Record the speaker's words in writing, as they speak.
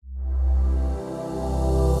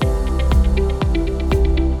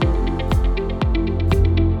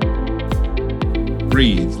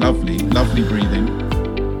breathe. Lovely breathing.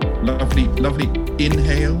 Lovely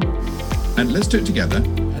inhale. And let's do it together.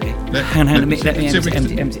 Okay. Hang on, let me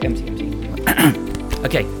empty.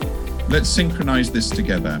 Okay. Let's synchronize this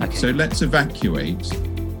together. Okay. So let's evacuate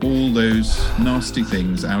all those nasty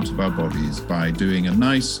things out of our bodies by doing a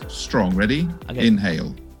nice, strong, ready? Okay.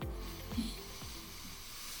 Inhale.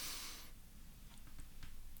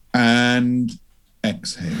 And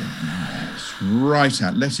exhale. Nice. Right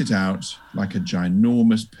out. Let it out like a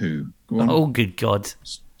ginormous poo. Go on. Oh, good God.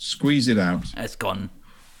 Squeeze it out. It's gone.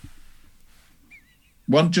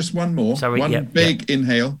 Just one more. Sorry, one big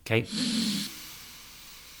inhale. Okay.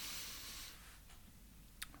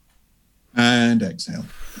 And exhale.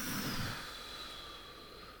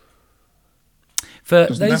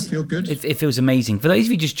 Doesn't that feel good? It feels amazing. For those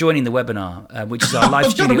of you just joining the webinar, which is our live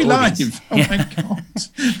studio audience. Oh my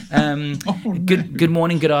God. Good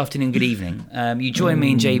morning, good afternoon, good evening. You join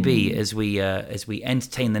me and JB as we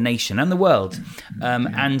entertain the nation and the world.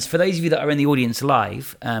 And for those of you that are in the audience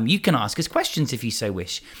live, you can ask us questions if you so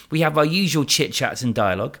wish. We have our usual chit chats and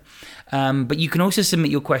dialogue. But you can also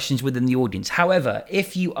submit your questions within the audience. However,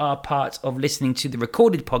 if you are part of listening to the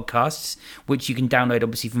recorded podcasts, which you can download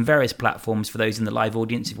obviously from various platforms for those in the live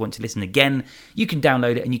audience, if you want to listen again, you can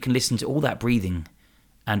download it and you can listen to all that breathing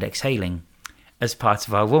and exhaling as part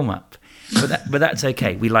of our warm-up. But that's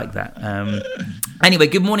okay. We like that. Anyway,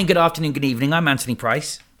 good morning, good afternoon, good evening. I'm Anthony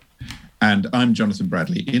Price. And I'm Jonathan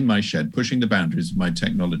Bradley in my shed, pushing the boundaries of my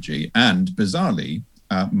technology. And bizarrely,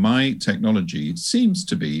 my technology seems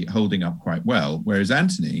to be holding up quite well, whereas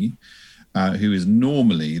Anthony, who is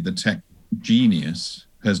normally the tech genius,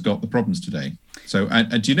 has got the problems today. So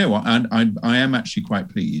do you know what? I am actually quite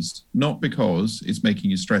pleased, not because it's making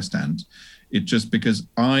you stressed, Ant. It's just because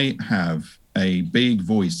I have a big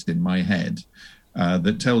voice in my head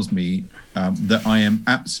that tells me that I am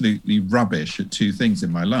absolutely rubbish at two things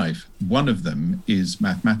in my life. One of them is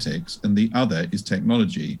mathematics and the other is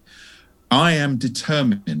technology. I am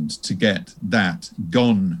determined to get that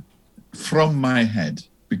gone from my head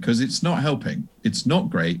because it's not helping. It's not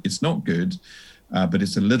great. It's not good, but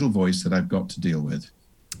it's a little voice that I've got to deal with.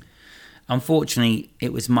 Unfortunately,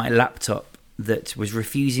 it was my laptop that was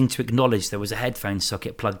refusing to acknowledge there was a headphone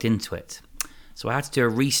socket plugged into it. So I had to do a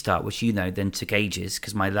restart, which then took ages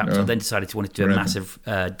because my laptop then decided to want to do a massive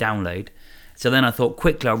download. So then I thought,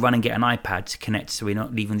 quickly, I'll run and get an iPad to connect so we're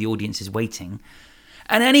not leaving the audiences waiting.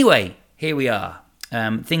 And anyway, here we are.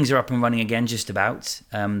 Things are up and running again, just about.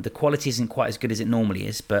 The quality isn't quite as good as it normally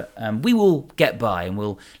is, but we will get by and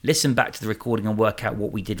we'll listen back to the recording and work out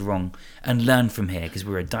what we did wrong and learn from here because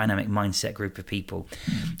we're a dynamic mindset group of people.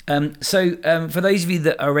 So for those of you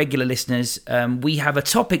that are regular listeners, we have a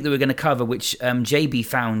topic that we're going to cover, which JB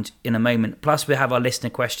found in a moment. Plus, we have our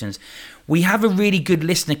listener questions. We have a really good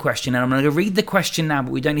listener question, and I'm going to read the question now,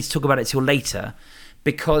 but we don't need to talk about it till later,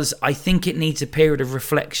 because I think it needs a period of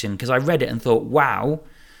reflection, because I read it and thought, wow.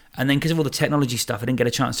 And then because of all the technology stuff, I didn't get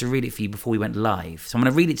a chance to read it for you before we went live. So I'm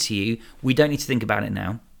going to read it to you. We don't need to think about it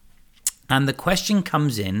now. And the question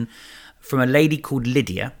comes in from a lady called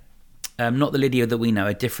Lydia. Not the Lydia that we know,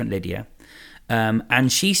 a different Lydia.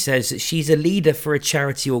 And she says that she's a leader for a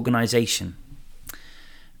charity organisation.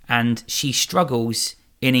 And she struggles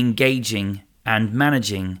in engaging and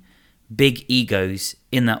managing big egos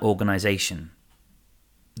in that organisation.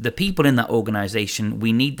 The people in that organisation,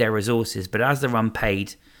 we need their resources, but as they're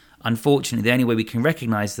unpaid, unfortunately, the only way we can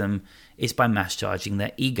recognise them is by mass charging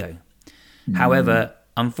their ego. However,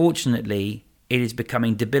 unfortunately, it is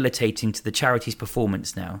becoming debilitating to the charity's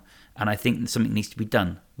performance now, and I think something needs to be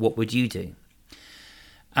done. What would you do?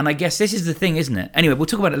 And I guess this is the thing, isn't it? Anyway, we'll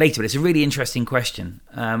talk about it later, but it's a really interesting question.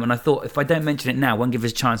 And I thought if I don't mention it now, one give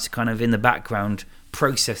us a chance to kind of, in the background,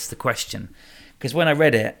 process the question. Because when I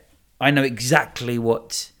read it, I know exactly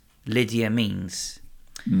what Lydia means.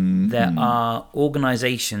 There are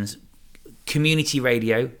organisations, community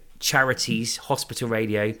radio, charities, hospital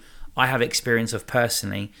radio, I have experience of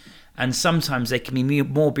personally, and sometimes they can be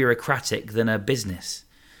more bureaucratic than a business.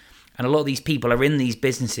 And a lot of these people are in these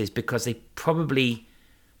businesses because they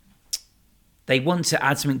want to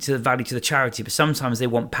add something to the value to the charity, but sometimes they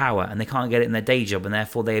want power and they can't get it in their day job, and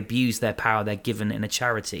therefore they abuse their power they're given in a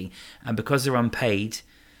charity. And because they're unpaid,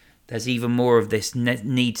 there's even more of this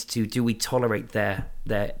need to, do we tolerate their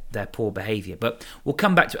poor behaviour? But we'll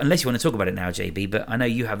come back to, unless you want to talk about it now, JB, but I know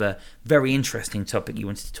you have a very interesting topic you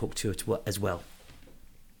wanted to talk to as well.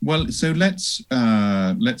 Well, so let's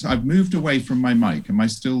I've moved away from my mic. Am I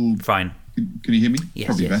still fine? Can you hear me? Yes,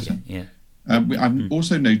 Probably yes, better. Yeah. I've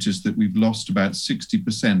also noticed that we've lost about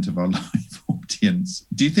 60% of our live audience.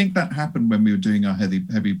 Do you think that happened when we were doing our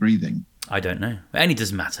heavy breathing? I don't know. Any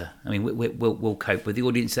doesn't matter. I mean, we'll cope with the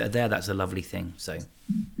audience that are there. That's a lovely thing. So,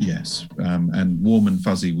 yes, and warm and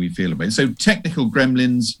fuzzy we feel about it. So, technical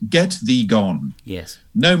gremlins, get thee gone. Yes,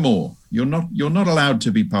 no more. You're not allowed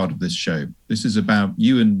to be part of this show. This is about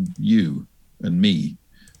you and me,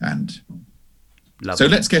 and lovely. So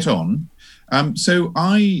let's get on. So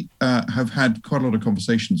I have had quite a lot of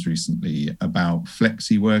conversations recently about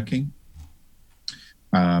flexi working.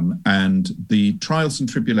 And the trials and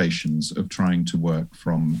tribulations of trying to work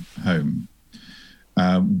from home.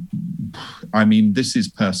 I mean, this is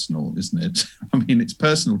personal, isn't it? I mean, it's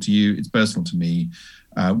personal to you, it's personal to me.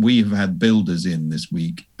 We have had builders in this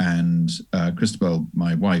week, and Christabel,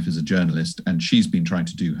 my wife, is a journalist, and she's been trying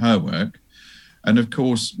to do her work. And of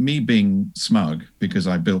course, me being smug because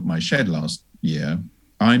I built my shed last year,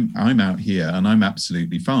 I'm out here and I'm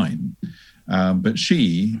absolutely fine. But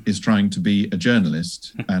she is trying to be a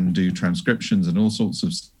journalist and do transcriptions and all sorts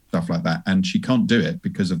of stuff like that. And she can't do it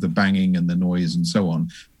because of the banging and the noise and so on.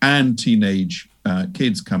 And teenage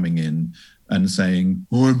kids coming in and saying,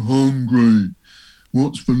 I'm hungry.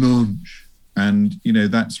 What's for lunch? And,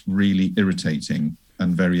 that's really irritating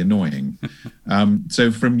and very annoying.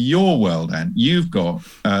 So from your world, Anne, you've got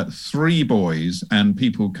 3 boys and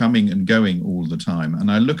people coming and going all the time.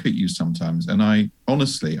 And I look at you sometimes and I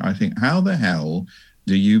think, how the hell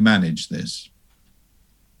do you manage this?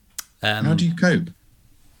 How do you cope?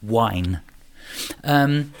 Wine.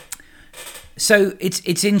 So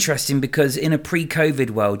it's interesting because in a pre-COVID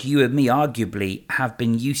world, you and me arguably have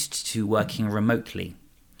been used to working remotely.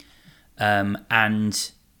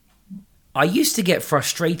 And I used to get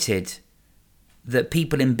frustrated that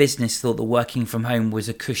people in business thought that working from home was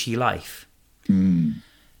a cushy life.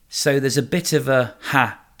 So there's a bit of a,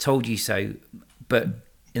 told you so, but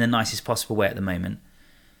in the nicest possible way at the moment.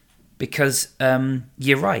 Because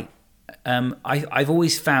you're right. I've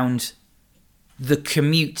always found the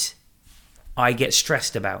commute I get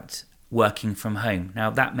stressed about working from home.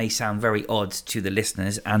 Now, that may sound very odd to the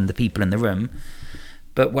listeners and the people in the room.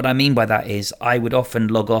 But what I mean by that is I would often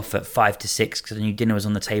log off at 5 to 6 because I knew dinner was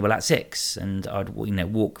on the table at 6. And I'd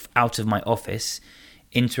walk out of my office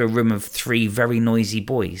into a room of 3 very noisy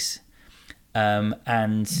boys.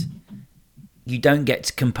 And you don't get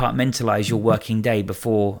to compartmentalize your working day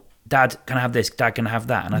before, Dad, can I have this? Dad, can I have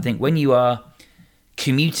that? And I think when you are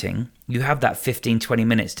commuting, you have that 15, 20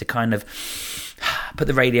 minutes to kind of put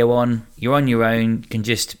the radio on. You're on your own. You can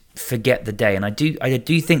just forget the day. And I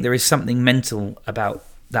do think there is something mental about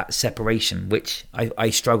that separation, which I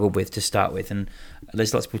struggled with to start with. And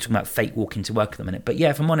there's lots of people talking about fake walking to work at the minute. But yeah,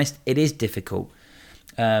 if I'm honest, it is difficult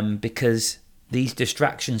because these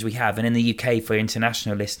distractions we have, and in the UK for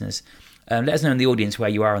international listeners, let us know in the audience where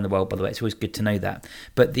you are in the world, by the way. It's always good to know that.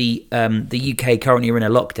 But the UK currently are in a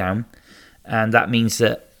lockdown, and that means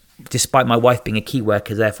that despite my wife being a key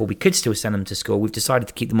worker, therefore we could still send them to school, we've decided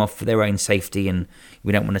to keep them off for their own safety, and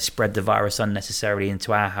we don't want to spread the virus unnecessarily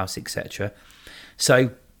into our house, etc.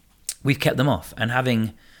 So we've kept them off. And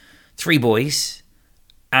having 3 boys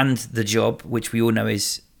and the job, which we all know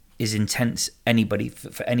is intense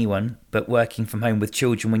for anyone, but working from home with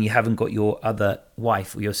children when you haven't got your other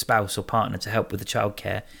wife or your spouse or partner to help with the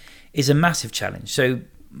childcare is a massive challenge. So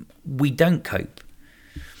we don't cope,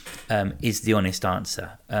 is the honest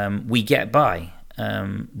answer. We get by.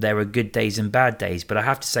 There are good days and bad days, but I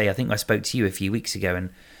have to say, I think I spoke to you a few weeks ago,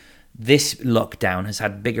 and this lockdown has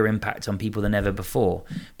had bigger impact on people than ever before.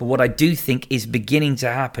 But what I do think is beginning to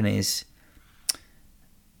happen is,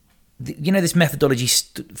 this methodology,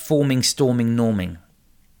 forming, storming, norming.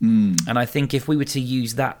 And I think if we were to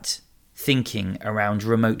use that thinking around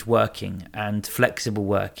remote working and flexible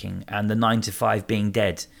working and the 9 to 5 being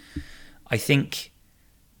dead, I think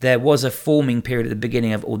there was a forming period at the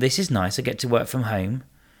beginning of, this is nice, I get to work from home,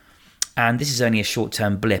 and this is only a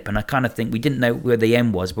short-term blip. And I kind of think we didn't know where the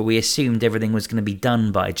end was, but we assumed everything was going to be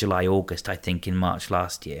done by July, August, I think, in March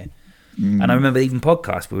last year. And I remember even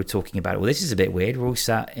podcasts we were talking about, this is a bit weird. We're all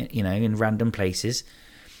sat, in random places.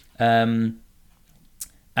 And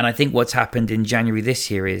I think what's happened in January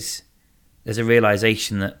this year is there's a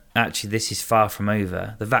realization that actually this is far from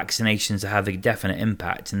over. The vaccinations are having a definite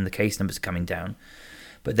impact and the case numbers are coming down.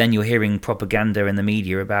 But then you're hearing propaganda in the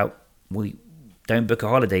media about, we don't book a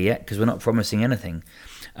holiday yet because we're not promising anything.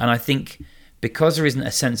 And I think because there isn't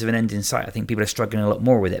a sense of an end in sight, I think people are struggling a lot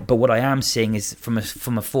more with it. But what I am seeing is from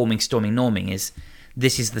a forming, storming, norming is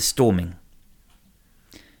this is the storming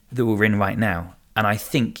that we're in right now. And I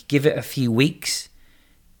think give it a few weeks,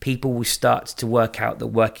 people will start to work out that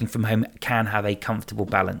working from home can have a comfortable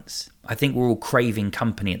balance. I think we're all craving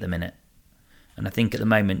company at the minute. And I think at the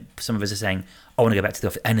moment, some of us are saying, I want to go back to the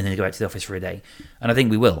office, and then go back to the office for a day. And I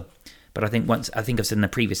think we will. But I think I've said in the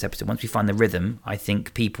previous episode, once we find the rhythm, I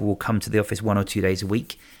think people will come to the office 1 or 2 days a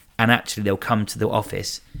week, and actually they'll come to the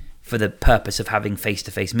office for the purpose of having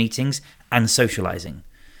face-to-face meetings and socialising.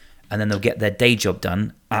 And then they'll get their day job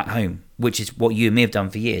done at home, which is what you and me have done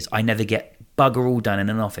for years. I never get bugger all done in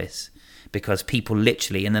an office because people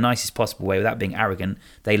literally, in the nicest possible way, without being arrogant,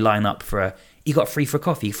 they line up for you got free for a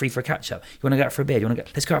coffee, free for a catch-up. You want to go out for a beer?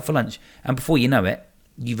 Let's go out for lunch. And before you know it,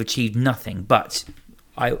 you've achieved nothing. But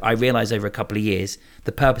I realised over a couple of years,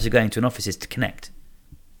 the purpose of going to an office is to connect,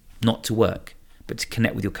 not to work, but to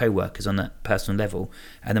connect with your co-workers on that personal level.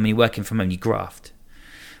 And then when you're working from home, you graft.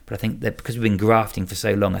 But I think that because we've been grafting for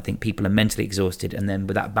so long, I think people are mentally exhausted. And then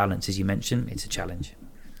with that balance, as you mentioned, it's a challenge.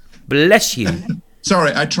 Bless you.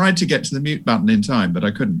 Sorry, I tried to get to the mute button in time, but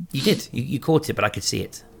I couldn't. You did. You caught it, but I could see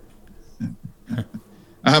it.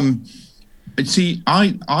 See,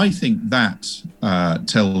 I think that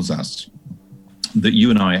tells us that you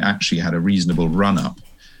and I actually had a reasonable run-up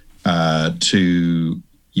to,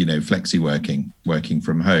 flexi working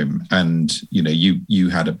from home. And, you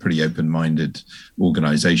had a pretty open-minded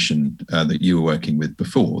organization that you were working with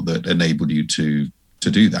before that enabled you to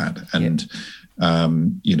do that. And,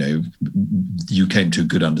 you came to a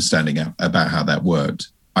good understanding about how that worked.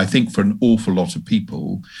 I think for an awful lot of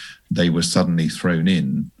people, they were suddenly thrown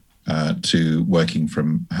in to working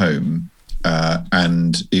from home.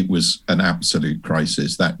 And it was an absolute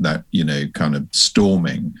crisis. That kind of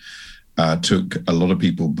storming took a lot of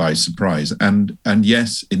people by surprise. And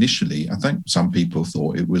yes, initially, I think some people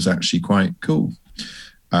thought it was actually quite cool.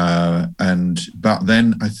 But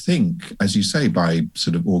then I think, as you say, by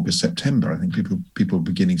sort of August, September, I think people were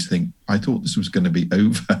beginning to think, I thought this was going to be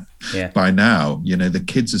over by now. The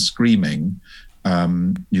kids are screaming.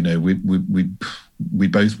 We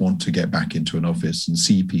both want to get back into an office and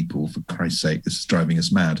see people. For Christ's sake, this is driving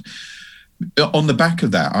us mad. On the back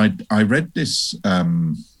of that, I read this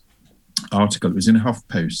article. It was in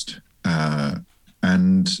HuffPost,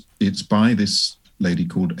 and it's by this lady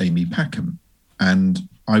called Amy Packham. And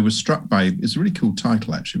I was struck by, it's a really cool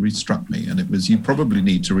title, actually, really struck me. And it was, you probably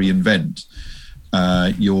need to reinvent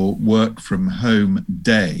your work from home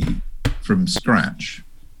day from scratch.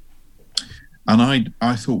 And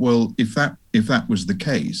I thought, well, if that was the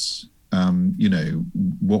case,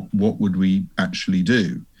 what would we actually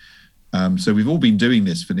do? So we've all been doing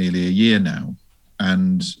this for nearly a year now.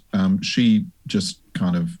 And she just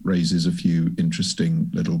kind of raises a few interesting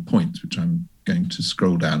little points, which I'm going to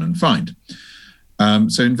scroll down and find.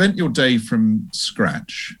 So invent your day from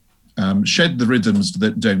scratch. Shed the rhythms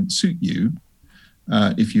that don't suit you.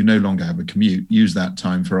 If you no longer have a commute, use that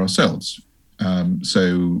time for ourselves.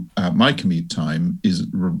 So my commute time is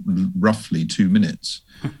roughly 2 minutes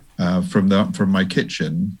from my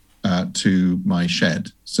kitchen to my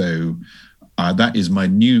shed. So that is my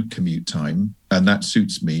new commute time, and that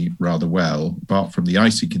suits me rather well, apart from the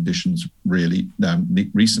icy conditions really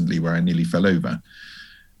recently where I nearly fell over.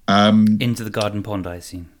 Into the garden pond, I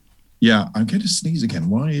assume. Yeah, I'm going to sneeze again.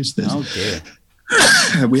 Why is this? Oh, dear.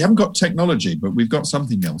 We haven't got technology, but we've got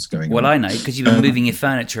something else going on. Well, I know, because you've been moving your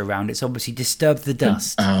furniture around. It's obviously disturbed the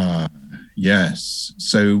dust. Yes.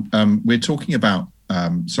 So we're talking about,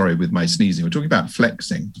 with my sneezing, we're talking about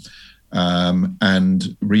flexing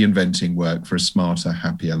and reinventing work for a smarter,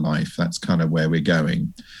 happier life. That's kind of where we're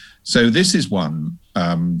going. So this is one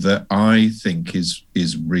that I think is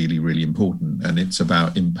really, really important, and it's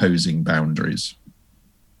about imposing boundaries.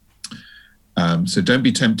 So don't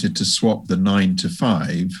be tempted to swap the 9 to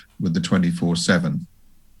 5 with the 24/7.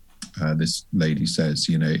 This lady says,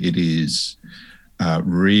 it is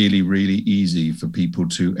really, really easy for people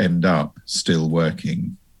to end up still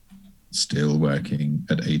working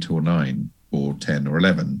at 8 or 9 or 10 or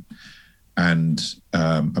 11. And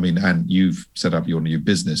and you've set up your new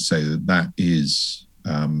business, so that is,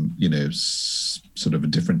 sort of a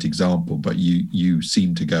different example, but you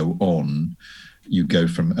seem to go on. You go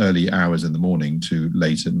from early hours in the morning to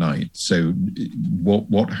late at night. So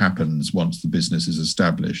what happens once the business is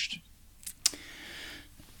established?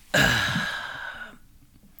 I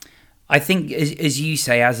think, as you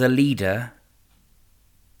say, as a leader,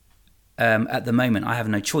 at the moment, I have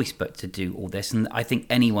no choice but to do all this. And I think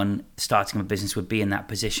anyone starting a business would be in that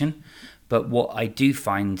position. But what I do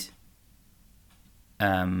find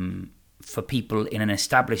for people in an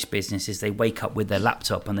established business is they wake up with their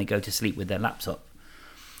laptop and they go to sleep with their laptop.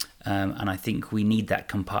 And I think we need that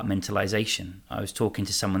compartmentalization. I was talking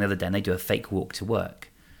to someone the other day and they do a fake walk to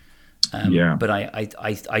work. But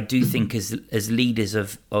I do think as leaders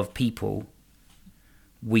of people,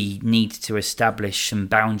 we need to establish some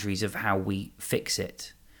boundaries of how we fix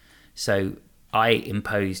it. So I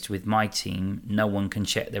imposed with my team, no one can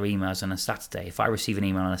check their emails on a Saturday. If I receive an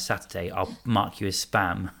email on a Saturday, I'll mark you as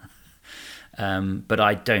spam. But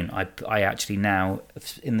I don't. I actually now,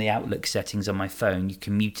 in the Outlook settings on my phone, you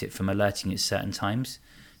can mute it from alerting at certain times,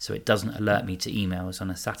 so it doesn't alert me to emails on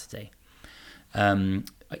a Saturday.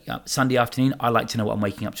 Sunday afternoon, I like to know what I'm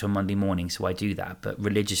waking up to on Monday morning, so I do that. But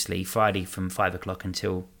religiously, Friday from 5 o'clock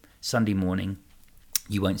until Sunday morning,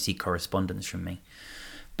 you won't see correspondence from me.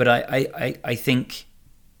 But I think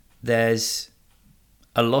there's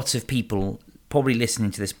a lot of people probably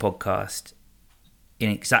listening to this podcast in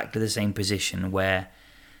exactly the same position where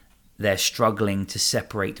they're struggling to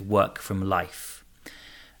separate work from life.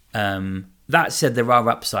 That said, there are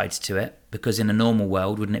upsides to it, because in a normal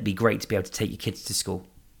world, wouldn't it be great to be able to take your kids to school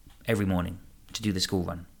every morning to do the school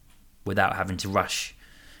run without having to rush,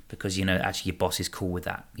 because, actually your boss is cool with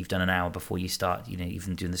that. You've done an hour before you start,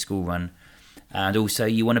 even doing the school run. And also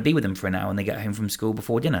you want to be with them for an hour when they get home from school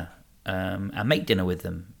before dinner, and make dinner with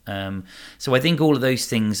them. So I think all of those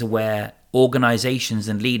things are where organisations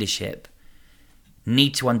and leadership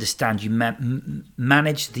need to understand you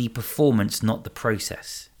manage the performance, not the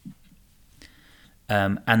process.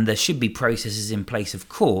 And there should be processes in place, of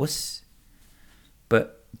course,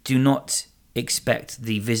 but do not expect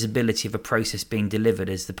the visibility of a process being delivered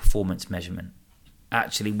as the performance measurement.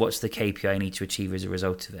 Actually, what's the KPI I need to achieve as a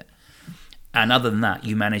result of it? And other than that,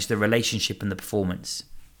 you manage the relationship and the performance.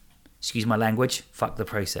 Excuse my language, fuck the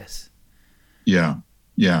process. Yeah.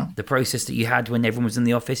 The process that you had when everyone was in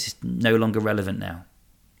the office is no longer relevant now.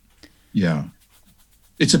 Yeah.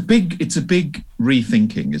 It's a big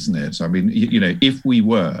rethinking, isn't it? I mean, if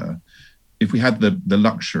we had the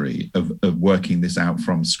luxury of working this out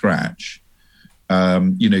from scratch,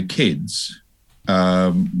 kids,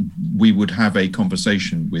 we would have a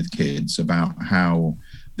conversation with kids about how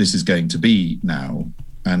this is going to be now.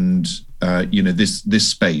 And, this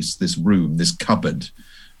space, this room, this cupboard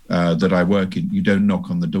that I work in, you don't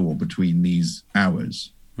knock on the door between these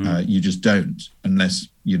hours. You just don't, unless,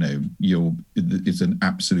 it's an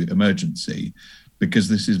absolute emergency, because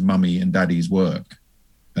this is mummy and daddy's work.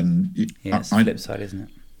 And it's the flip side, isn't it?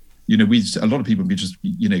 A lot of people be just,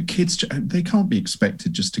 kids, they can't be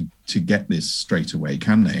expected just to get this straight away,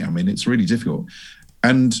 can they? I mean, it's really difficult.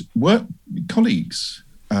 And work colleagues,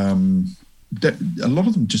 a lot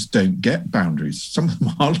of them just don't get boundaries. Some of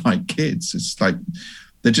them are like kids. It's like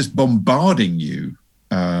they're just bombarding you.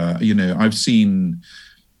 I've seen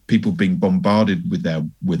people being bombarded with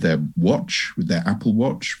their watch, with their Apple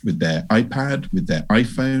Watch, with their iPad, with their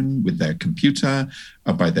iPhone, with their computer,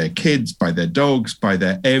 by their kids, by their dogs, by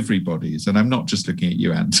their everybody's. And I'm not just looking at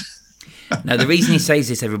you, Ant. No, the reason he says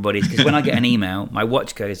this, everybody, is because when I get an email, my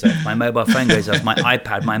watch goes off, my mobile phone goes off, my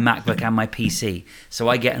iPad, my MacBook, and my PC. So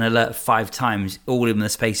I get an alert 5 times, all in the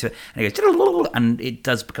space of it, and it goes, and it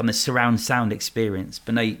does become a surround sound experience.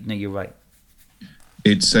 But no, you're right.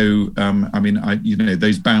 It's so,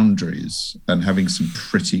 those boundaries and having some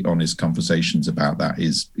pretty honest conversations about that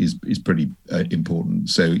is pretty important.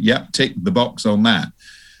 So, yeah, tick the box on that.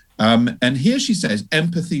 And here she says,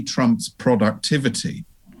 empathy trumps productivity.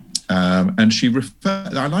 And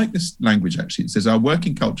I like this language, actually. It says, our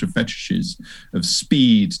working culture fetishes of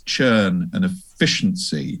speed, churn, and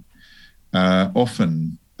efficiency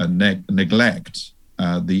often neglect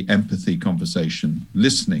the empathy conversation,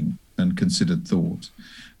 listening, and considered thought.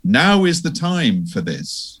 Now is the time for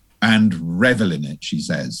this, and revel in it, she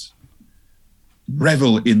says.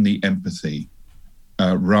 Revel in the empathy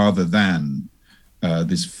rather than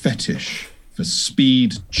this fetish for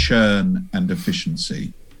speed, churn, and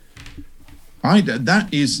efficiency.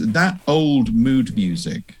 That old mood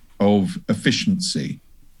music of efficiency.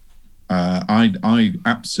 I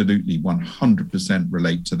absolutely 100%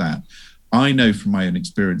 relate to that. I know from my own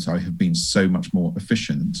experience, I have been so much more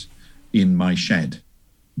efficient in my shed.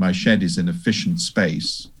 My shed is an efficient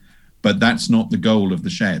space, but that's not the goal of the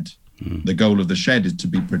shed. The goal of the shed is to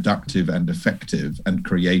be productive and effective and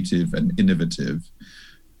creative and innovative,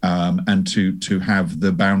 and to have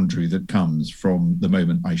the boundary that comes from the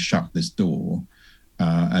moment I shut this door,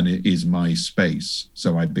 and it is my space,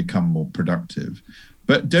 so I become more productive.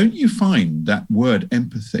 But don't you find that word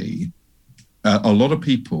empathy, a lot of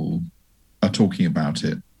people are talking about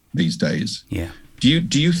it these days? Yeah.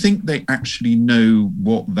 Do you think they actually know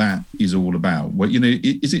what that is all about? Well,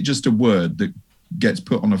 is it just a word that gets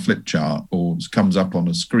put on a flip chart or comes up on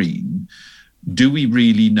a screen? Do we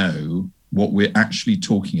really know what we're actually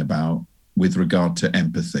talking about with regard to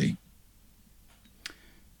empathy?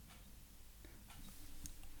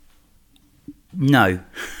 No.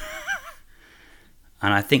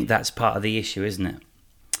 And I think that's part of the issue, isn't it?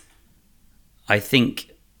 I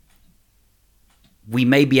think we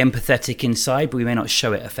may be empathetic inside, but we may not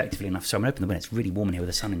show it effectively enough. So I'm going to open the window. It's really warm in here with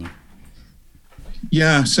the sun in you.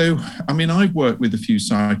 Yeah. So, I mean, I've worked with a few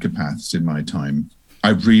psychopaths in my time. I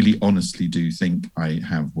really honestly do think I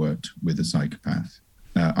have worked with a psychopath.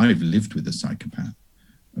 I've lived with a psychopath,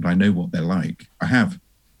 and I know what they're like. I have.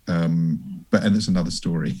 And that's another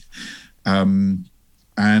story.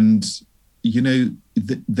 And, you know,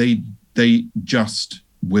 they just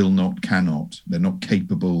will not, cannot. They're not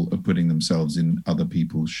capable of putting themselves in other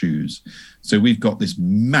people's shoes. So we've had this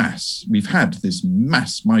mass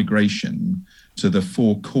migration to the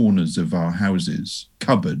four corners of our houses: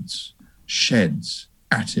 cupboards, sheds,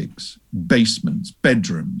 attics, basements,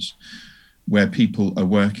 bedrooms, where people are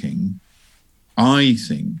working. I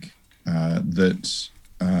think that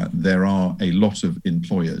there are a lot of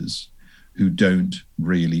employers who don't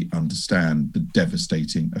really understand the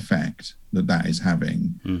devastating effect that is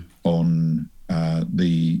having on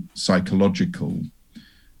the psychological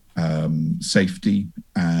safety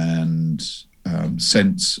and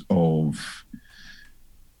sense of,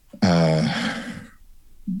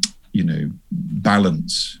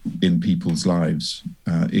 balance in people's lives.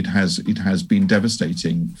 It has been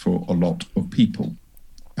devastating for a lot of people.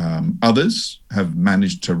 Others have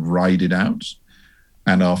managed to ride it out,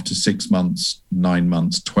 and after 6 months, 9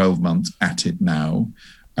 months, 12 months at it now,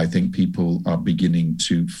 I think people are beginning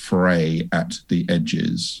to fray at the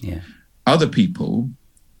edges. Yeah. Other people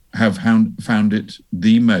have found it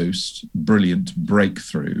the most brilliant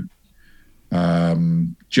breakthrough,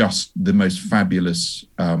 just the most fabulous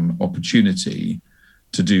opportunity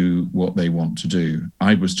to do what they want to do.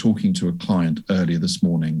 I was talking to a client earlier this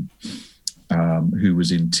morning who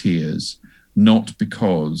was in tears, not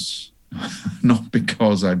because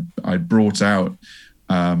I brought out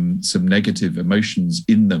some negative emotions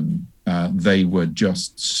in them. They were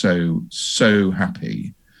just so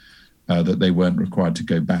happy that they weren't required to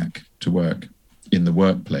go back to work in the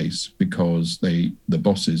workplace, because the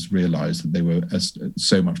bosses realized that they were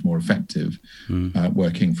so much more effective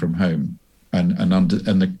working from home, and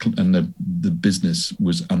the business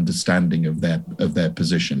was understanding of their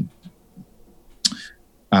position.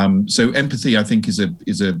 So empathy, I think, is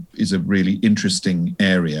a really interesting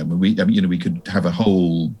area. We could have a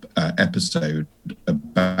whole episode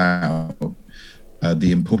about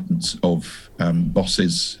the importance of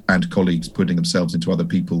bosses and colleagues putting themselves into other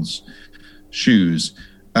people's shoes.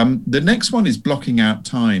 The next one is blocking out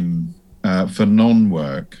time for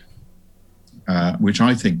non-work, which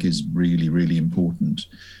I think is really, really important.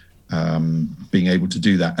 Being able to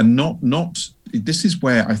do that, and not. This is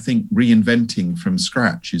where I think reinventing from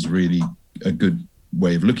scratch is really a good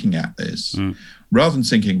way of looking at this. Rather than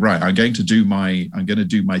thinking, right, I'm going to do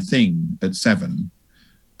my thing at 7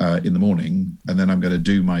 in the morning, and then I'm going to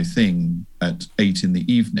do my thing at 8 in the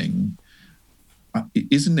evening.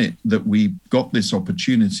 Isn't it that we've got this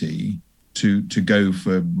opportunity to go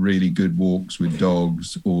for really good walks with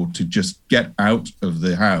dogs, or to just get out of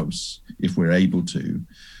the house if we're able to,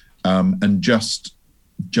 and just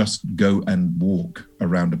go and walk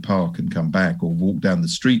around a park and come back, or walk down the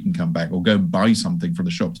street and come back, or go and buy something from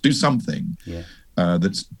the shops, do something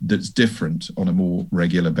that's different on a more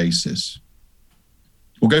regular basis,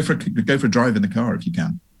 or go for a drive in the car if you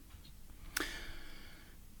can.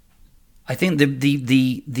 I think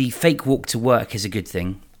the fake walk to work is a good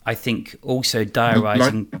thing. I think also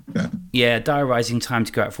diarising time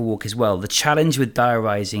to go out for a walk as well. The challenge with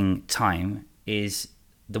diarising time is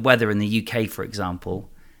the weather in the UK, for example,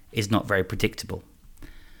 is not very predictable.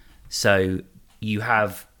 So you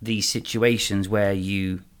have these situations where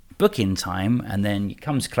you book in time and then it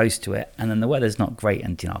comes close to it, and then the weather's not great,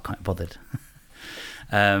 and I can't be bothered.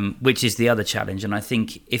 Which is the other challenge. And I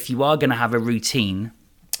think if you are going to have a routine,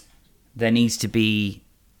 there needs to be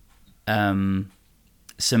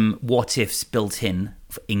some what ifs built in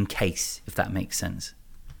case, if that makes sense.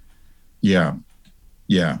 Yeah.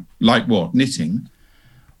 Like what? Knitting?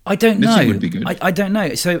 I don't know. Knitting would be good. I don't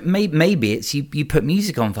know. So maybe it's you put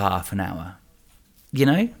music on for half an hour,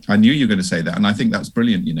 I knew you were going to say that, and I think that's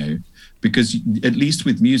brilliant, because at least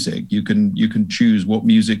with music, you can choose what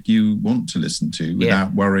music you want to listen to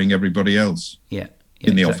without worrying everybody else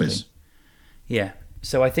in the office. Yeah.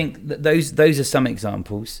 So I think that those are some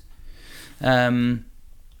examples. So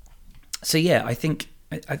yeah, I think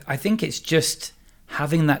it's just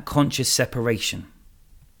having that conscious separation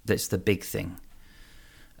that's the big thing.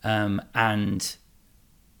 And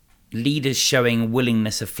leaders showing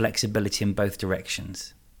willingness of flexibility in both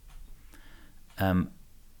directions. So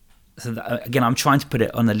again, I'm trying to put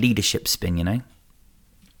it on a leadership spin,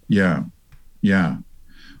 Yeah.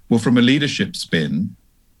 Well, from a leadership spin,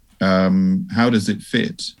 how does it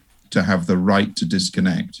fit to have the right to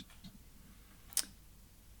disconnect?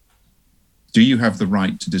 Do you have the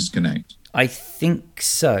right to disconnect? I think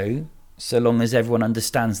so long as everyone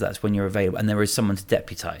understands that's when you're available and there is someone to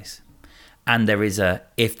deputise. And there is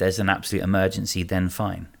if there's an absolute emergency, then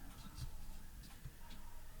fine.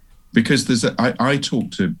 Because I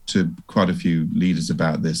talk to quite a few leaders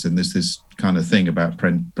about this, and there's this kind of thing about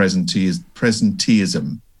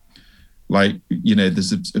presenteeism. Like,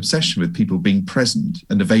 there's an obsession with people being present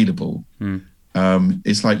and available.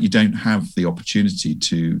 It's like you don't have the opportunity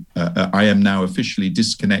to, I am now officially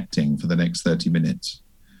disconnecting for the next 30 minutes.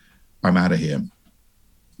 I'm out of here.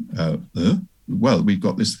 Well, we've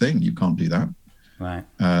got this thing. You can't do that. Right.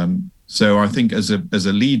 So I think as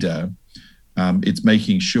a leader, it's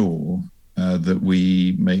making sure that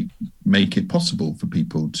we make it possible for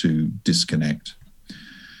people to disconnect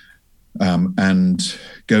and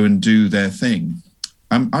go and do their thing.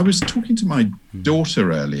 I was talking to my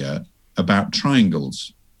daughter earlier about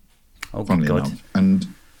triangles. Oh, funnily God. Enough. And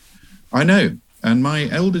I know. And my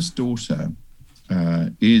eldest daughter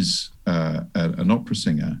is an opera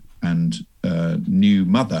singer and new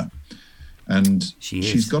mother. And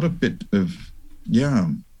she's got a bit of,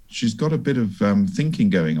 thinking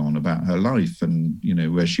going on about her life and,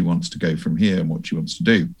 where she wants to go from here and what she wants to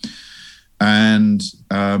do. And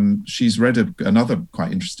she's read another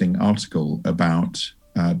quite interesting article about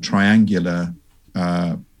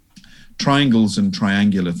triangles and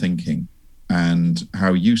triangular thinking, and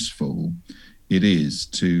how useful it is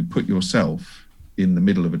to put yourself in the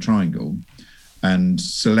middle of a triangle and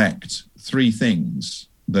select 3 things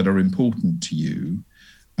that are important to you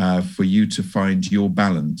for you to find your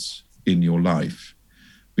balance in your life.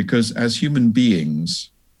 Because as human beings,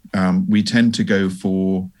 we tend to go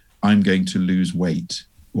for, I'm going to lose weight,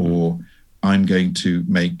 or I'm going to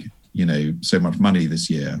make, so much money this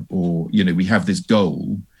year, or, we have this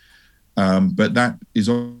goal. But that is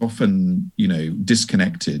often,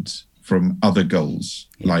 disconnected from other goals,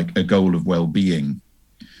 like a goal of well-being,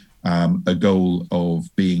 a goal of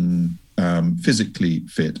being physically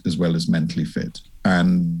fit as well as mentally fit,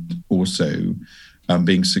 and also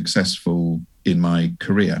being successful in my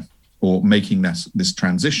career, or making this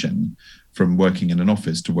transition from working in an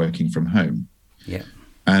office to working from home. Yeah.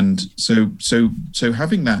 And so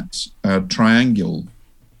having that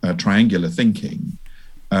triangular thinking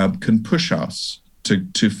can push us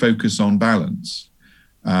to focus on balance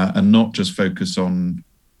and not just focus on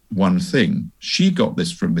one thing. She got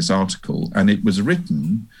this from this article, and it was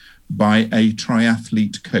written by a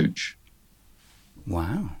triathlete coach.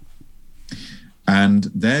 Wow. And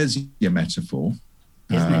there's your metaphor.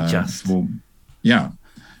 Isn't it just?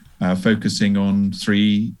 Focusing on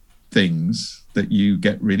 3 things that you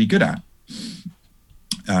get really good at.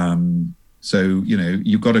 So,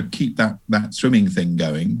 you've got to keep that swimming thing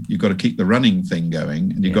going. You've got to keep the running thing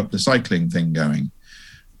going, and you've got the cycling thing going.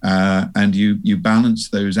 And you balance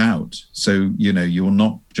those out. So, you're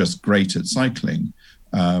not just great at cycling,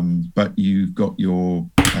 but you've got your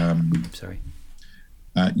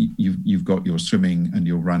you've got your swimming and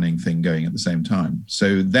your running thing going at the same time.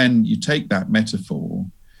 So then you take that metaphor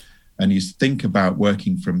and you think about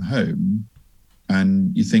working from home,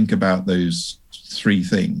 and you think about those 3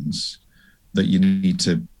 things that you need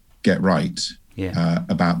to get right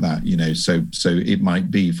about that. So it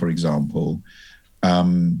might be, for example,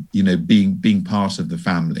 being part of the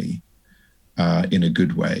family in a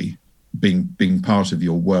good way, being part of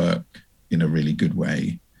your work in a really good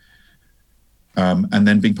way, and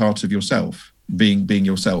then being part of yourself, being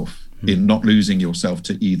yourself, in not losing yourself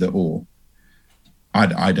to either or.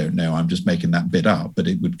 I don't know, I'm just making that bit up, but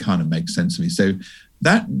it would kind of make sense to me. So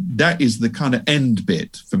that is the kind of end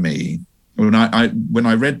bit for me. When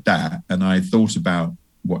I read that and I thought about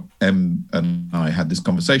what Em and I had this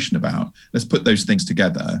conversation about, let's put those things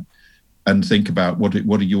together and think about what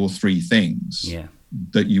are your 3 things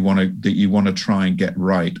that you want to try and get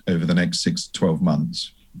right over the next 6 to 12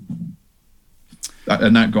 months.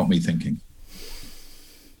 And that got me thinking.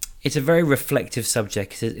 It's a very reflective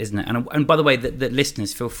subject, isn't it? And by the way, the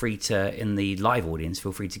listeners, feel free to, in the live audience,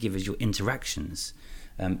 feel free to give us your interactions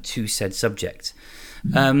to said subject.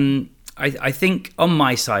 I think on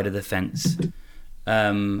my side of the fence,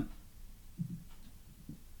 I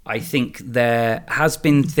think there has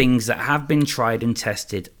been things that have been tried and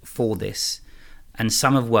tested for this, and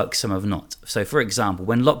some have worked, some have not. So, for example,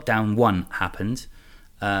 when lockdown 1 happened,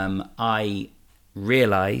 I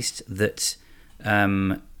realised that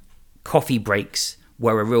coffee breaks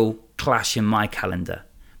were a real clash in my calendar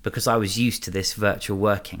because I was used to this virtual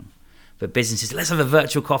working. But businesses, let's have a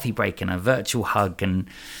virtual coffee break and a virtual hug. And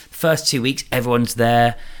first 2 weeks, everyone's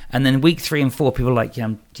there. And then week 3 and 4, people are like,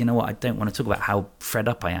 do you know what? I don't want to talk about how fed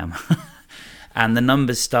up I am. And the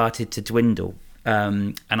numbers started to dwindle.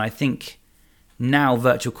 And I think now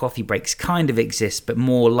virtual coffee breaks kind of exist, but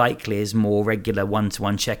more likely as more regular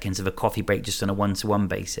one-to-one check-ins of a coffee break just on a one-to-one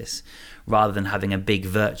basis, rather than having a big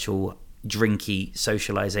virtual drinky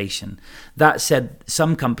socialization. That said,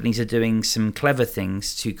 some companies are doing some clever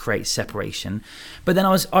things to create separation. But then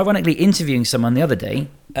I was ironically interviewing someone the other day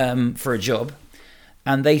for a job,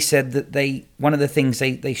 and they said that one of the things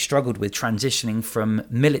they struggled with transitioning from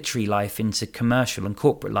military life into commercial and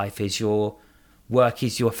corporate life is your work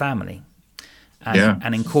is your family.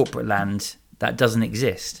 And in corporate land, that doesn't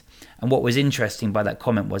exist. And what was interesting by that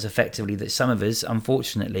comment was effectively that some of us,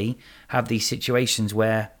 unfortunately, have these situations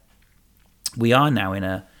where we are now in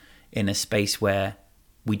a space where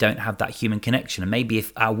we don't have that human connection. And maybe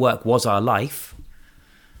if our work was our life,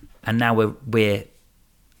 and now we're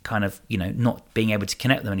kind of, not being able to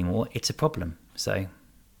connect them anymore, it's a problem. So,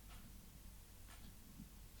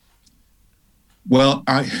 well,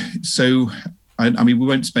 I mean, we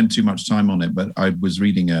won't spend too much time on it, but I was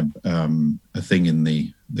reading a thing in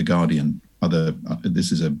the Guardian.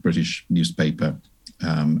 This is a British newspaper.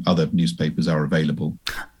 Other newspapers are available.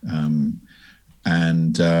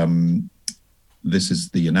 And this is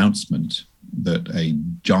the announcement that a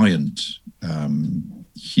giant,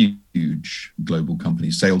 huge global company,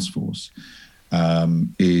 Salesforce,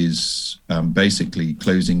 is basically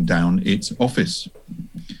closing down its office.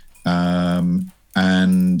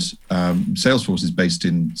 And Salesforce is based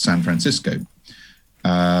in San Francisco.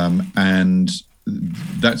 And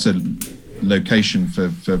that's a location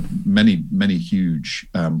for many, many huge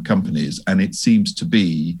companies. And it seems to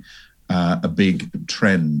be a big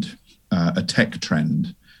trend, a tech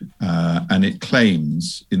trend. And it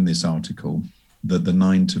claims in this article that the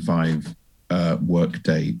 9-to-5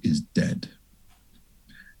 workday is dead.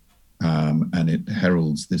 And it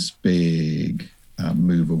heralds this big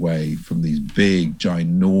move away from these big,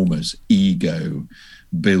 ginormous ego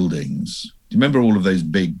buildings. Do you remember all of those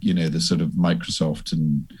big, the sort of Microsoft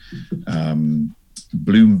and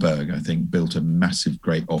Bloomberg, I think, built a massive,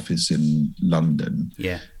 great office in London.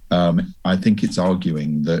 Yeah. I think it's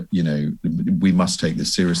arguing that, we must take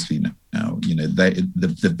this seriously now.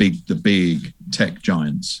 The big tech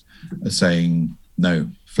giants are saying,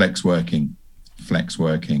 no, flex working.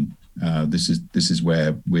 This is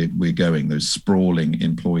where we're going. Those sprawling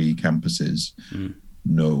employee campuses,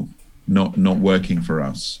 no, not working for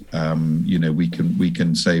us. We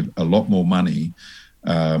can save a lot more money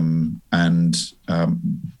and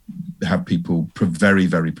have people very,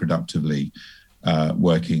 very productively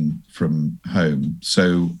working from home.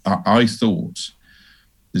 So I thought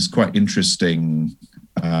it's quite interesting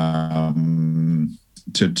to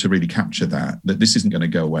really capture that this isn't going to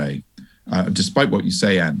go away. Despite what you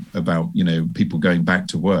say, Anne, about people going back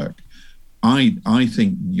to work, I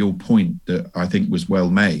think your point that I think was well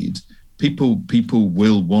made. People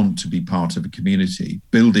will want to be part of a community.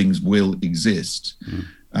 Buildings will exist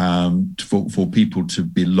for people to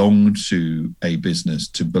belong to a business,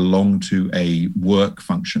 to belong to a work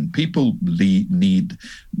function. People need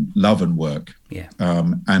love and work. Yeah.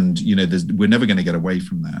 And we're never going to get away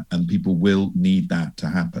from that, and people will need that to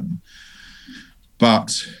happen.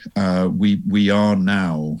 But we are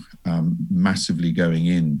now massively going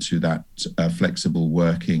into that flexible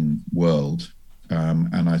working world,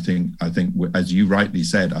 and I think as you rightly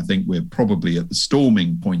said, I think we're probably at the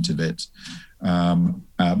storming point of it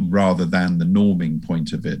rather than the norming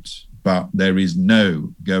point of it. But there is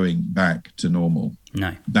no going back to normal.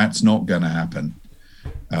 No, that's not going to happen.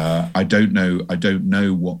 I don't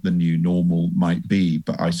know what the new normal might be,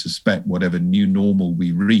 but I suspect whatever new normal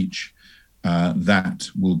we reach, that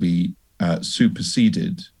will be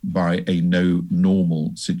superseded by a no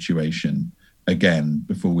normal situation again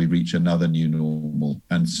before we reach another new normal,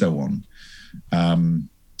 and so on.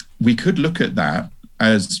 We could look at that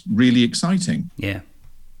as really exciting. Yeah.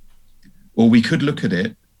 Or we could look at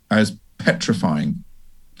it as petrifying.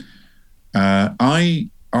 I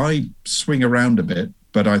swing around a bit,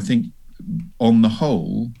 but I think on the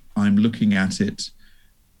whole, I'm looking at it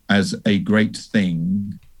as a great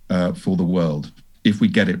thing for the world if we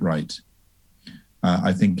get it right.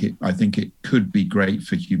 I think it could be great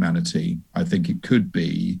for humanity. I think it could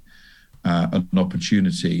be an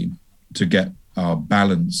opportunity to get our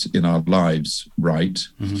balance in our lives right.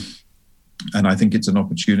 Mm-hmm. And I think it's an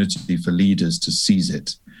opportunity for leaders to seize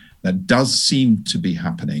it. That does seem to be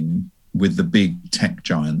happening with the big tech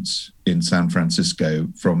giants in San Francisco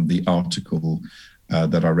from the article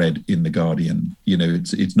that I read in The Guardian.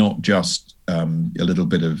 It's not just a little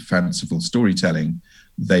bit of fanciful storytelling.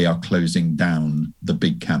 They are closing down the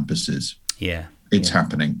big campuses. Yeah. It's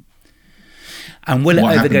happening. And will it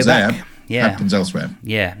ever go back? Happens elsewhere.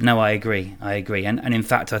 Yeah, no, I agree. And in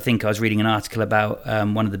fact, I think I was reading an article about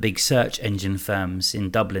one of the big search engine firms in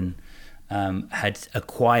Dublin had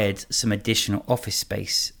acquired some additional office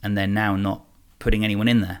space, and they're now not putting anyone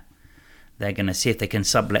in there. They're going to see if they can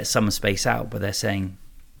sublet some space out, but they're saying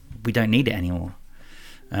we don't need it anymore.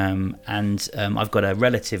 I've got a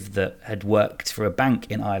relative that had worked for a bank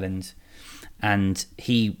in Ireland, and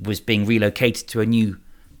he was being relocated to a new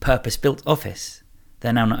purpose-built office.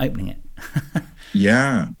 They're now not opening it.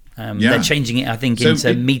 Yeah. They're changing it, I think,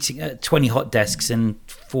 into 20 hot desks and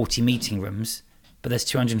 40 meeting rooms, but there's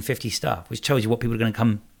 250 staff, which tells you what people are going to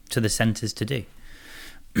come to the centres to do.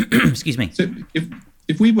 Excuse me. So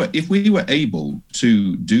if we were able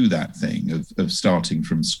to do that thing of starting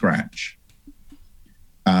from scratch,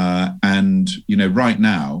 and right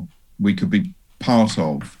now we could be part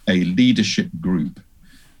of a leadership group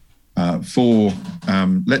for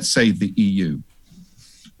let's say the EU,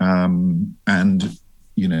 and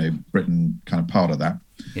Britain kind of part of that.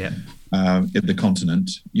 Yeah. In the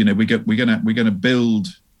continent, we're going to build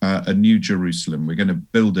a new Jerusalem. We're going to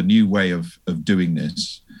build a new way of doing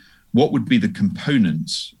this. What would be the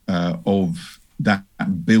components of that,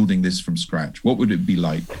 building this from scratch? What would it be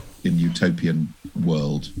like in utopian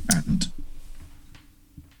world? And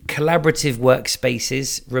collaborative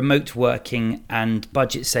workspaces, remote working, and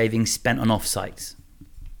budget savings spent on offsites.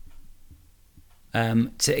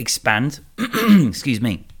 To expand, excuse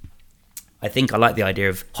me, I think I like the idea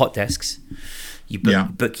of hot desks. You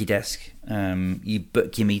book your desk, you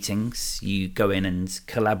book your meetings, you go in and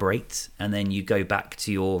collaborate, and then you go back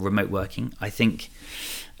to your remote working. I think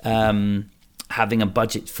having a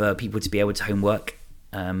budget for people to be able to home work,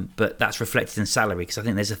 but that's reflected in salary, because I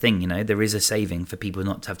think there's a thing, there is a saving for people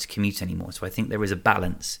not to have to commute anymore. So I think there is a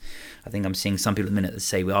balance. I think I'm seeing some people at the minute that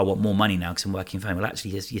say, well, I want more money now because I'm working from home. Well,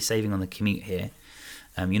 actually, you're saving on the commute here.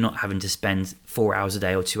 You're not having to spend 4 hours a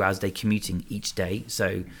day or 2 hours a day commuting each day.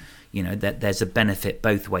 So, there's a benefit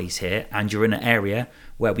both ways here. And you're in an area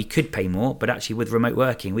where we could pay more, but actually with remote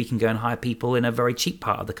working, we can go and hire people in a very cheap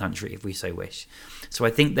part of the country if we so wish. So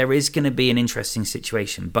I think there is going to be an interesting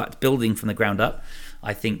situation. But building from the ground up,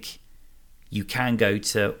 I think you can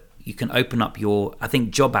open up I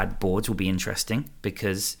think job ad boards will be interesting,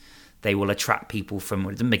 because they will attract people from,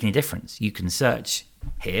 it doesn't make any difference. You can search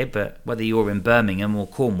here, but whether you're in Birmingham or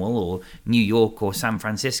Cornwall or New York or San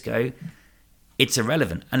Francisco, it's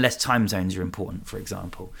irrelevant unless time zones are important, for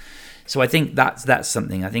example. So I think that's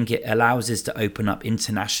something. I think it allows us to open up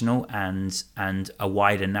international and a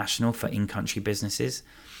wider national for in-country businesses.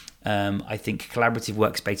 I think collaborative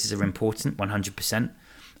workspaces are important, 100%.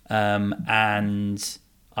 And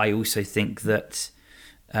I also think that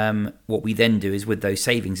what we then do is, with those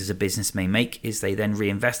savings as a business may make, is they then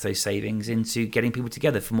reinvest those savings into getting people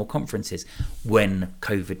together for more conferences when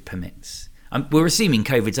COVID permits. We're assuming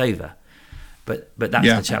COVID's over, but that's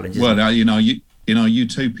the challenge. Well, in our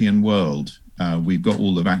utopian world, we've got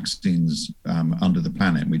all the vaccines under the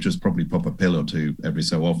planet. We just probably pop a pill or two every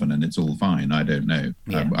so often, and it's all fine. I don't know.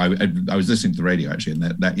 Yeah. I was listening to the radio actually,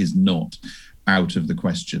 and that is not out of the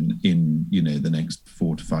question in the next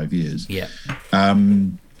 4 to 5 years. Yeah.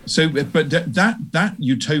 But that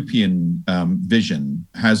utopian vision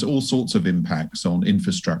has all sorts of impacts on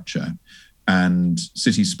infrastructure and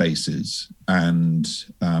city spaces, and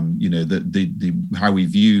the how we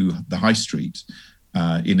view the high street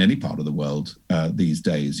in any part of the world these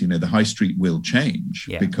days. The high street will change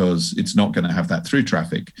because it's not going to have that through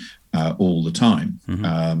traffic all the time.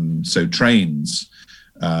 Mm-hmm. So trains,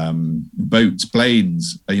 boats,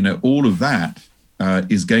 planes, all of that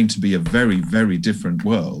is going to be a very, very different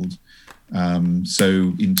world.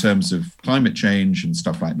 So in terms of climate change and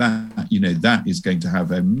stuff like that, that is going to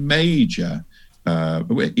have a major,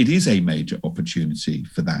 it is a major opportunity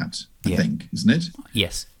for that, I think, isn't it?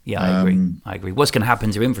 Yes. Yeah, I agree. What's going to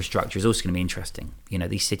happen to infrastructure is also going to be interesting.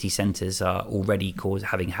 These city centres are already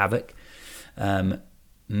having havoc.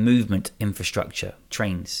 Movement infrastructure,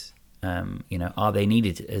 trains, are they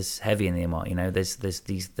needed as heavy in the MR? There's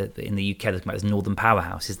these in the UK. There's Northern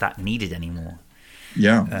Powerhouse. Is that needed anymore?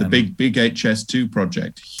 Yeah, the big HS2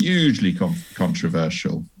 project, hugely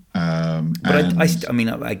controversial. But I mean,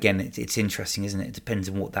 again, it's interesting, isn't it? It depends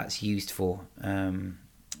on what that's used for.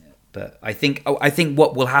 But I think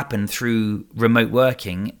what will happen through remote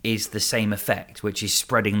working is the same effect, which is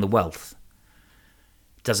spreading the wealth.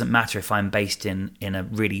 doesn't matter if I'm based in a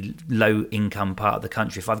really low income part of the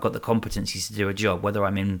country. If I've got the competencies to do a job, whether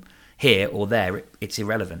I'm in here or there, it's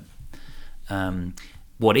irrelevant.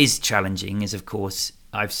 What is challenging is, of course,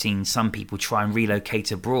 I've seen some people try and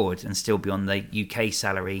relocate abroad and still be on the UK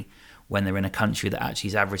salary when they're in a country that actually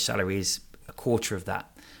his average salary is a quarter of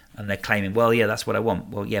that. And they're claiming, well, yeah, that's what I want.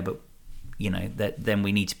 Well, yeah, but, then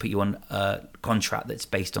we need to put you on a contract that's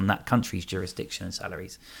based on that country's jurisdiction and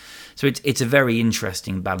salaries. So it's a very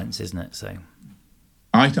interesting balance, isn't it? So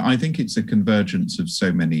I think it's a convergence of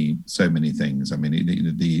so many things. I mean,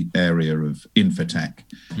 the area of infotech,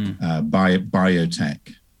 biotech,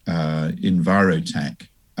 envirotech,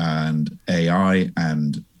 and AI,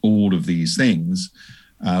 and all of these things,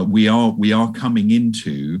 we are coming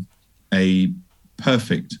into a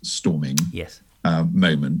perfect storming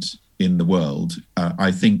moment in the world.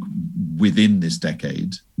 I think within this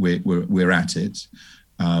decade we're at it.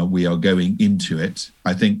 We are going into it.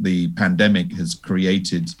 I think the pandemic has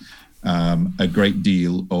created a great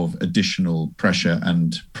deal of additional pressure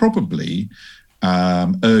and probably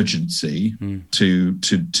urgency to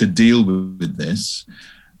deal with this.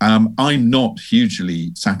 I'm not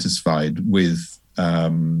hugely satisfied with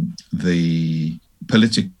the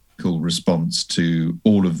political response to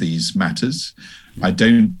all of these matters. I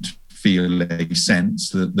don't feel a sense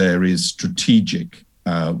that there is strategic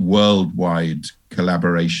worldwide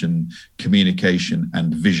collaboration, communication,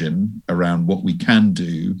 and vision around what we can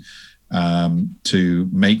do to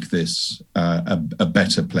make this a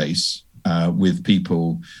better place, with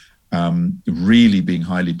people really being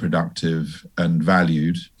highly productive and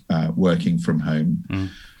valued working from home.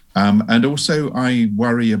 And also I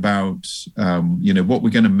worry about what we're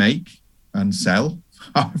going to make and sell.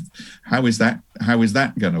 How is that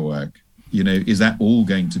going to work? Is that all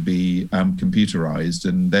going to be computerized,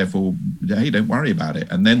 and therefore, hey, don't worry about it?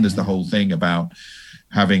 And then there's the whole thing about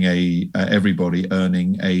having everybody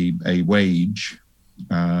earning a wage,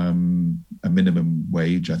 a minimum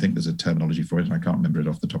wage. I think there's a terminology for it, and I can't remember it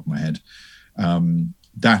off the top of my head.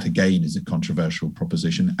 That again is a controversial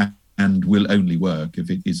proposition, and will only work if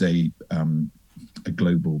it is a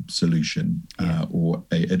global solution, or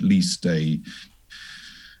at least a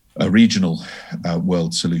regional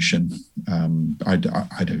world solution. I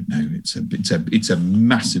don't know. It's a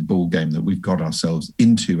massive ball game that we've got ourselves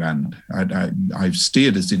into, and I've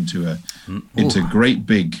steered us into great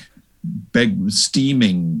big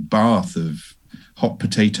steaming bath of hot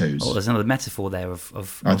potatoes. Oh, there's another metaphor there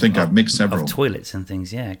of I think I've mixed several. Of toilets and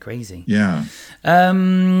things. Yeah, crazy. Yeah.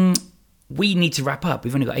 We need to wrap up.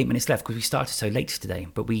 We've only got 8 minutes left because we started so late today,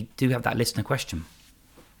 but we do have that listener question.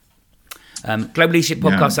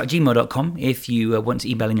 globalleadershippodcast@gmail.com if you want to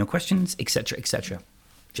email in your questions, etc., etc.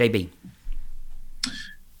 JB.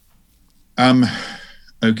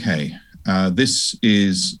 Okay. This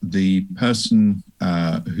is the person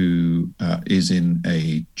who is in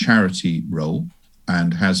a charity role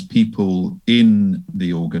and has people in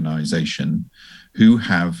the organization who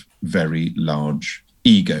have very large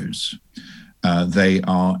egos. They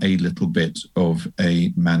are a little bit of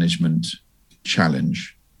a management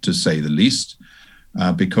challenge, to say the least,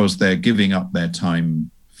 because they're giving up their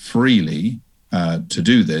time freely to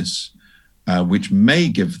do this, which may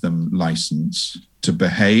give them license to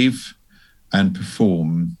behave and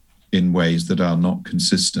perform in ways that are not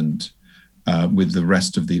consistent with the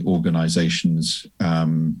rest of the organization's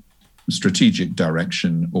strategic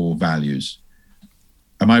direction or values.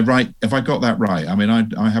 Am I right? Have I got that right? I mean,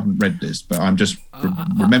 I haven't read this, but I'm just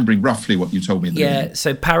remembering roughly what you told me at the beginning.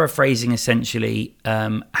 So paraphrasing essentially,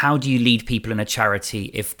 how do you lead people in a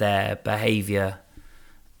charity if their behaviour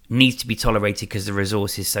needs to be tolerated because the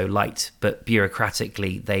resource is so light, but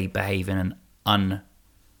bureaucratically they behave in an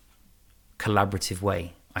uncollaborative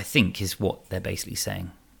way, I think is what they're basically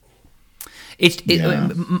saying.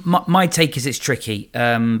 My take is it's tricky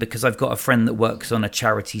because I've got a friend that works on a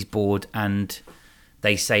charities board, and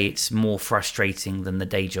they say it's more frustrating than the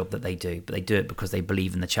day job that they do, but they do it because they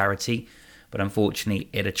believe in the charity. But unfortunately,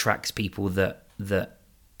 it attracts people that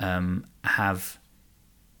have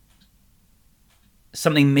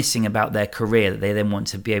something missing about their career, that they then want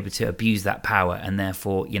to be able to abuse that power and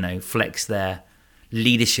therefore, flex their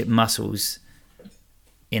leadership muscles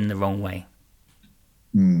in the wrong way.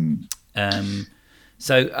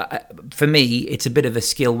 So for me, it's a bit of a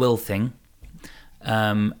skill-will thing.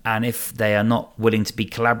 And if they are not willing to be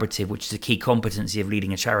collaborative, which is a key competency of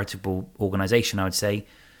leading a charitable organisation, I would say,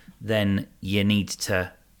 then you need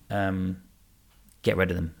to get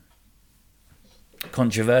rid of them.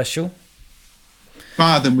 Controversial.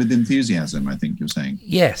 Fire them with enthusiasm, I think you're saying.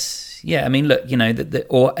 Yes. Yeah. I mean, look,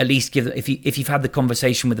 or at least give, if you've had the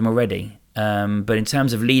conversation with them already, But in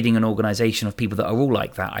terms of leading an organization of people that are all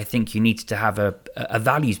like that, I think you need to have a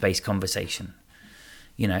values-based conversation.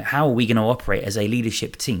 How are we going to operate as a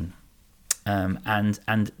leadership team,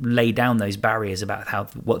 and lay down those barriers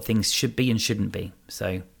about what things should be and shouldn't be.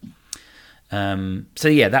 So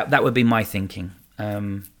yeah, that would be my thinking.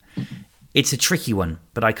 It's a tricky one,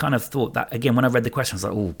 but I kind of thought that, again, when I read the question, I was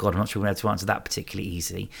like, oh, God, I'm not sure we're going to be able to answer that particularly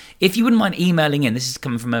easily. If you wouldn't mind emailing in, this is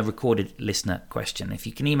coming from a recorded listener question. If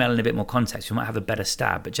you can email in a bit more context, we might have a better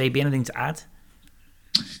stab. But JB, anything to add?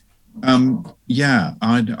 Yeah,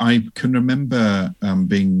 I can remember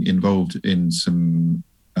being involved in some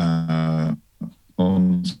on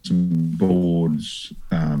some boards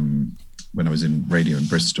when I was in radio in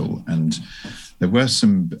Bristol, and there were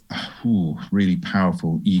some really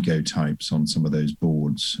powerful ego types on some of those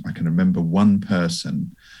boards. I can remember one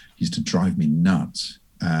person used to drive me nuts,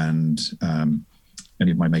 and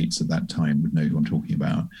any of my mates at that time would know who I'm talking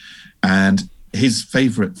about. And his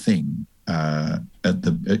favorite thing, either at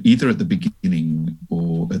the beginning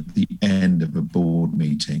or at the end of a board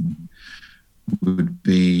meeting, would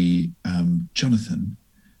be, Jonathan,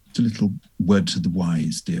 it's a little word to the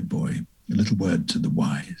wise, dear boy, a little word to the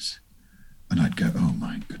wise. And I'd go, oh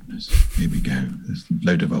my goodness, here we go, this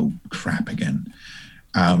load of old crap again.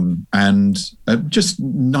 And just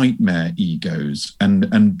nightmare egos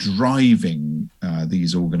and driving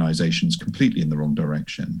these organizations completely in the wrong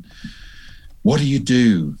direction. What do you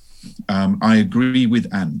do? I agree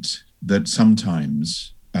with Ant that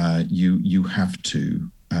sometimes you have to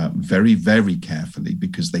very, very carefully,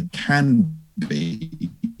 because they can be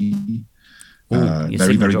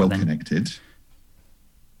very, very well connected.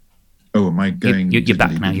 Oh, am I going? You're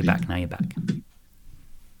back now. You're back.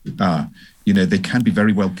 They can be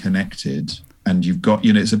very well connected, and you've got,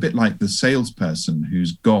 it's a bit like the salesperson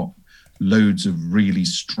who's got loads of really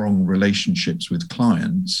strong relationships with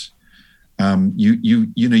clients.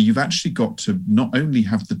 You've actually got to not only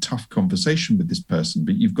have the tough conversation with this person,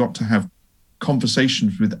 but you've got to have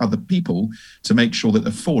conversations with other people to make sure that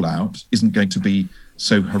the fallout isn't going to be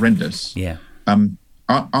so horrendous. Yeah.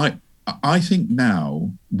 I think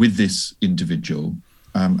now with this individual,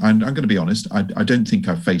 and I'm going to be honest, I don't think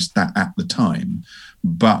I faced that at the time,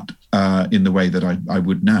 but in the way that I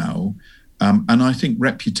would now. And I think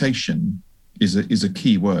reputation is a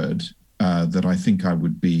key word that I think I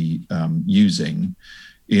would be using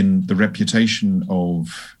in the reputation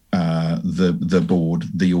of the board,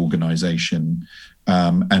 the organization,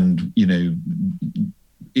 and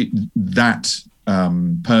that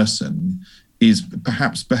person is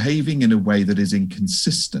perhaps behaving in a way that is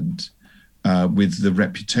inconsistent with the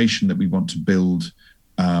reputation that we want to build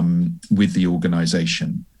with the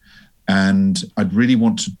organization. And I'd really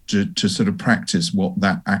want to sort of practice what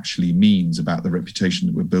that actually means about the reputation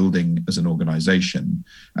that we're building as an organization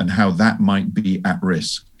and how that might be at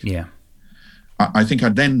risk. Yeah. I think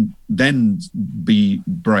I'd then be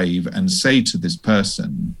brave and say to this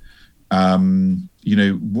person, what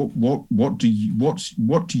do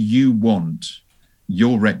you want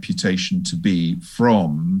your reputation to be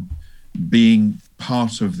from being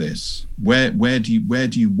part of this? Where do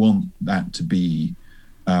you want that to be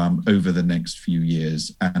over the next few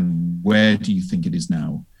years, and where do you think it is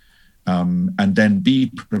now? And then be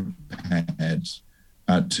prepared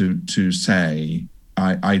to say,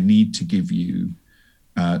 I need to give you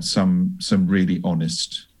some really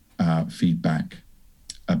honest feedback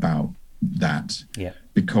about that,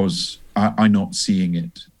 because I'm not seeing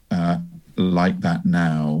it like that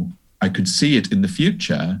now. I could see it in the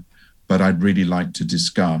future, but I'd really like to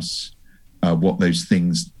discuss what those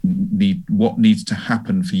things need, what needs to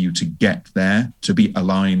happen for you to get there, to be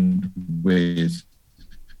aligned with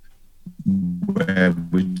where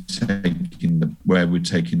we're taking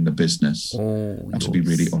the business. And to be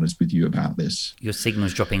really honest with you about this. Your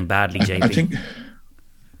signal's dropping badly, JB. I think.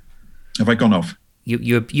 Have I gone off?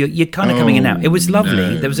 You're kind of coming in now. It was lovely.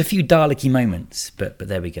 No. There was a few Dalek-y moments, but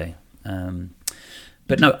there we go.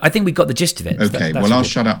 But no, I think we got the gist of it. Okay, well, I'll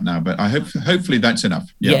shut up now, but I hopefully that's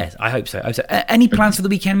enough. Yeah. Yes, I hope so. Any plans for the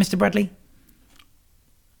weekend, Mr. Bradley?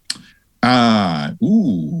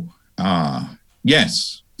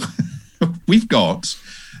 Yes. We've got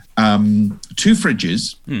 2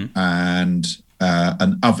 fridges and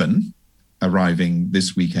an oven arriving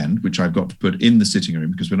this weekend, which I've got to put in the sitting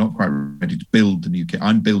room because we're not quite ready to build the new kitchen.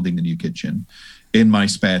 I'm building the new kitchen in my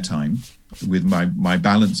spare time. With my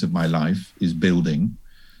balance of my life is building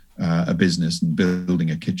a business and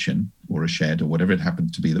building a kitchen or a shed or whatever it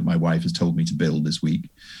happens to be that my wife has told me to build this week.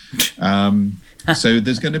 So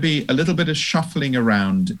there's going to be a little bit of shuffling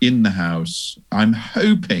around in the house. I'm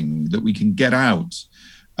hoping that we can get out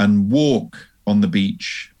and walk on the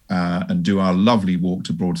beach and do our lovely walk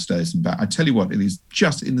to Broadstairs and back. I tell you what, it is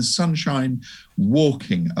just in the sunshine,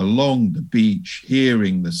 walking along the beach,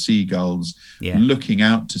 hearing the seagulls, looking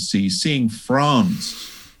out to sea, seeing France.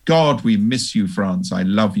 God, we miss you, France. I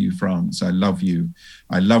love you, France. I love you.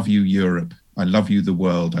 I love you, Europe. I love you, the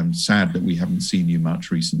world. I'm sad that we haven't seen you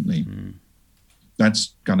much recently.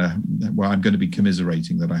 That's I'm going to be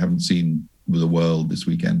commiserating that I haven't seen the world this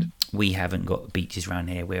weekend. We haven't got beaches around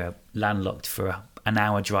here. We're landlocked for an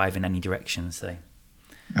hour drive in any direction. So,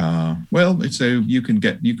 so are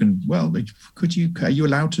you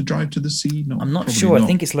allowed to drive to the sea? I'm not sure. I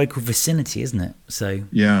think it's local vicinity, isn't it? So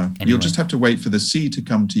yeah, anyway. You'll just have to wait for the sea to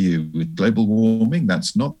come to you. With global warming,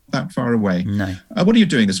 that's not that far away. No. What are you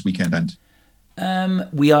doing this weekend, Ant?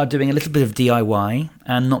 We are doing a little bit of DIY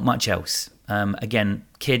and not much else. Again,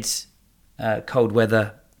 kids, cold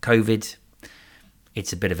weather, COVID.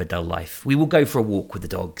 It's a bit of a dull life. We will go for a walk with the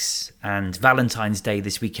dogs, and Valentine's Day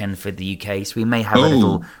this weekend for the UK, so we may have a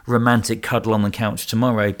little romantic cuddle on the couch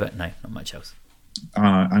tomorrow, but no, not much else.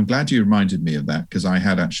 I'm glad you reminded me of that, because I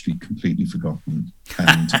had actually completely forgotten.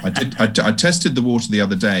 And I tested the water the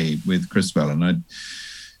other day with Chrisbel, and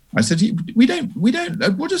I said,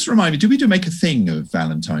 well, just remind me, do we make a thing of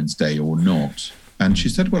Valentine's Day or not? And she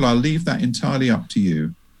said, well, I'll leave that entirely up to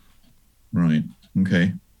you. Right.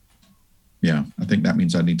 Okay. Yeah, I think that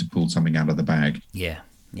means I need to pull something out of the bag. Yeah,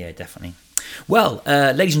 definitely. Well,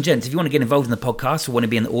 ladies and gents, if you want to get involved in the podcast or want to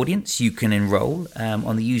be in the audience, you can enroll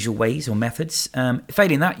on the usual ways or methods.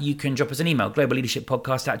 Failing that, you can drop us an email,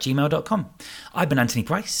 globalleadershippodcast@gmail.com. I've been Anthony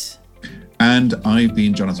Price. And I've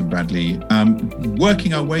been Jonathan Bradley,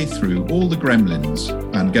 working our way through all the gremlins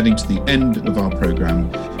and getting to the end of our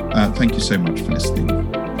programme. Thank you so much for listening.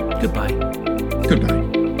 Goodbye.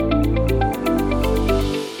 Goodbye.